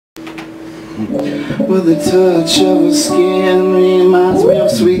Well, the touch of her skin reminds me of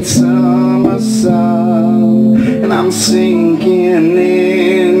sweet summer sun, and I'm sinking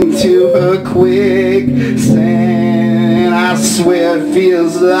into her quicksand. I swear it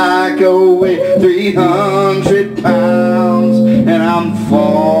feels like I weigh 300 pounds, and I'm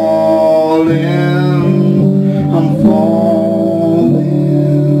falling,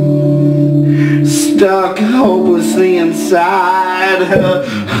 stuck hopelessly inside her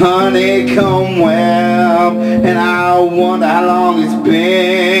honeycomb web. And I wonder how long it's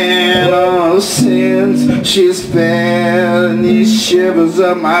been since she's fed, and these shivers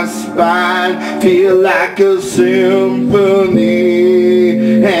up my spine feel like a symphony.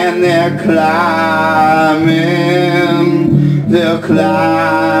 And they're climbing, they're climbing.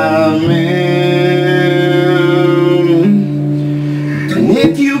 And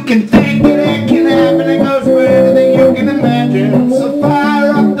if you can think it can happen, it goes for anything you can imagine. So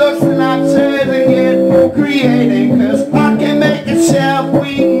fire up those synapses and get creating, 'cause art can make itself,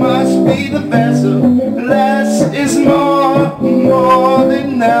 we must be the vessel. Less is more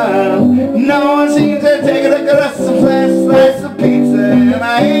than enough. No one seems to take a look at us, a flash slice of pizza. And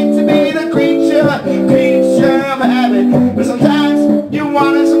I hate to be the creature of habit, but sometimes you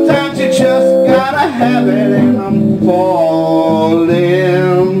want it, sometimes you just gotta have it. And I'm falling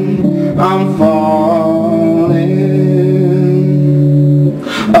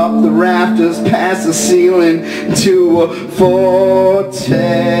up the rafters, past the ceiling to a vortex.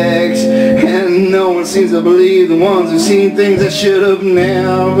 And no one seems to believe the ones who've seen things I should have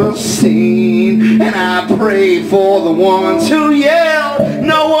never seen. And I pray for the ones who yell,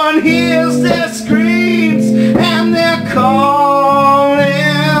 no one hears their screams. And they're calling,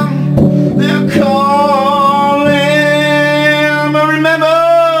 they're calling. But remember,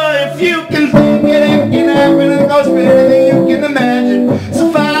 if you can think it can happen, it goes for anything you can imagine. So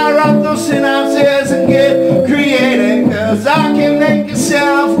fire up those synapses and get creative, 'cause I can make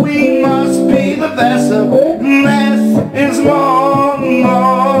yourself, we must be the vessel. Less is more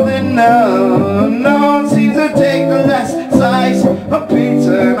than enough. No one seems to take the last slice of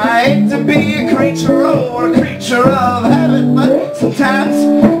pizza. And I hate to be a creature or a creature of habit, but sometimes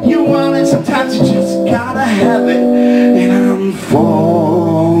you want it, sometimes you just gotta have it. And I'm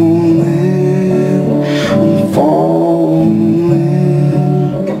falling, I'm falling.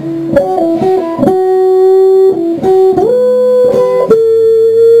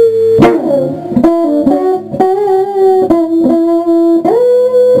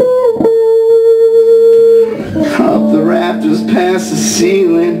 Up the rafters, past the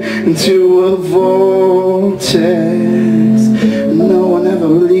ceiling, into a vortex. No one ever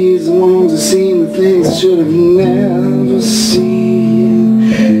believes the ones who've seen the things I should have never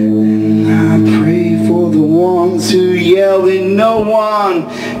seen. And I pray for the ones who yell and no one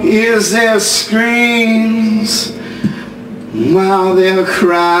hears their screams while they're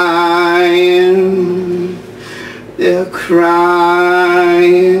crying, they're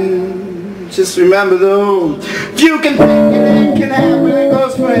crying. Just remember though, if you can think it can happen, it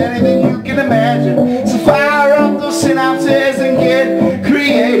goes for anything you can imagine. So fire up those synapses and get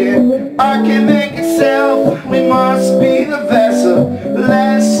creative. Art can make itself, we must be the vessel.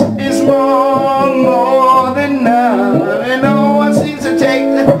 Less is more than enough. And no one seems to take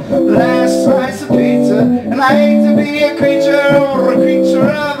the last slice of pizza. And I hate to be a creature or a creature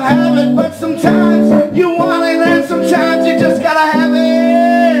of habit, but sometimes you want it and sometimes you just gotta have it.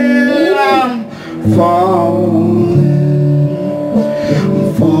 Falling,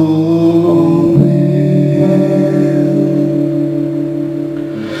 falling.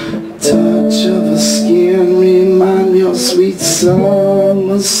 Touch of her skin remind me of sweet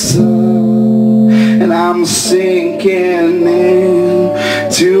summer sun. And I'm sinking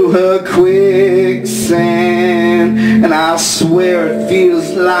into her quicksand. And I swear it feels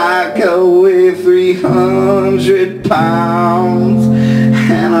like I weigh 300 pounds.